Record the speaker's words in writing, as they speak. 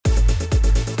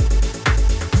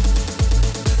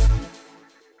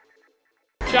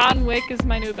John Wick is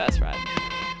my new best friend.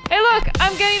 Hey look,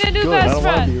 I'm getting a new best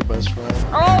friend. I don't want to be your best friend.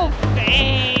 Oh,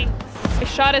 thanks. I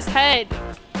shot his head.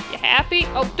 You happy?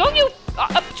 Oh, don't you...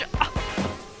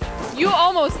 you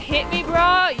almost hit me,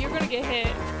 brah. You're gonna get hit.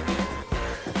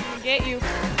 I'm gonna get you.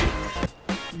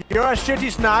 You're a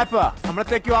shitty sniper. I'm gonna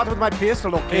take you out with my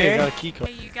pistol, okay? Hey, I got a key card.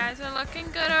 Hey, you guys are looking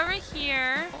good over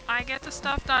here. I get the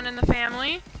stuff done in the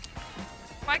family.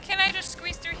 Why can't I just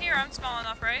squeeze through here? I'm small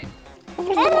enough, right? Why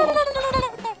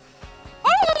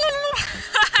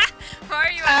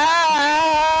are you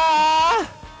at?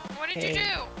 What did you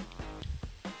do?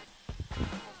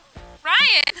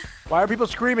 Ryan! Why are people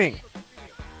screaming?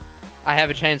 I have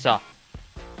a chainsaw.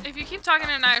 If you keep talking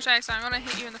in an Irish accent, I'm gonna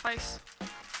hit you in the face.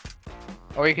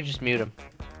 Or you could just mute him.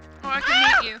 Or I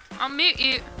can mute you. I'll mute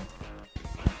you.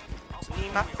 Me,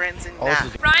 my friends, and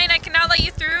Ryan, I cannot let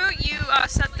you through. You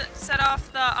set off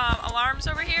the alarms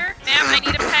over here. Ma'am, I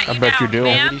need to pat you down. you do.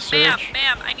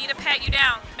 Ma'am, I need to pat you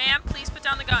down. Ma'am, please put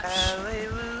down the gun.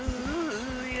 Hallelujah.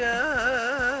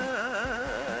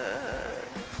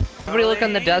 Everybody look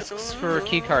on the desks for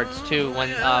key cards too when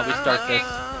we start this.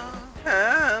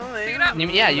 Pick it up.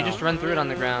 Yeah, you just run through it on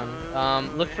the ground.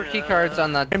 Look for key cards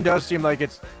on the... Game does seem like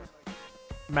it's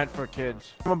meant for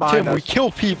kids. Someone Tim, behind us. we kill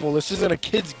people. This isn't a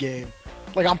kid's game.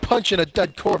 Like, I'm punching a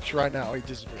dead corpse right now. He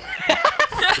disappeared.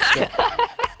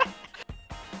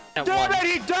 Damn it,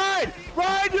 he died!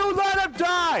 Ryan, you let him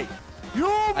die! You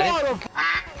motherfucker!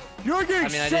 You're getting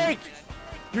shanked!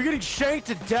 You're getting shanked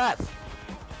to death!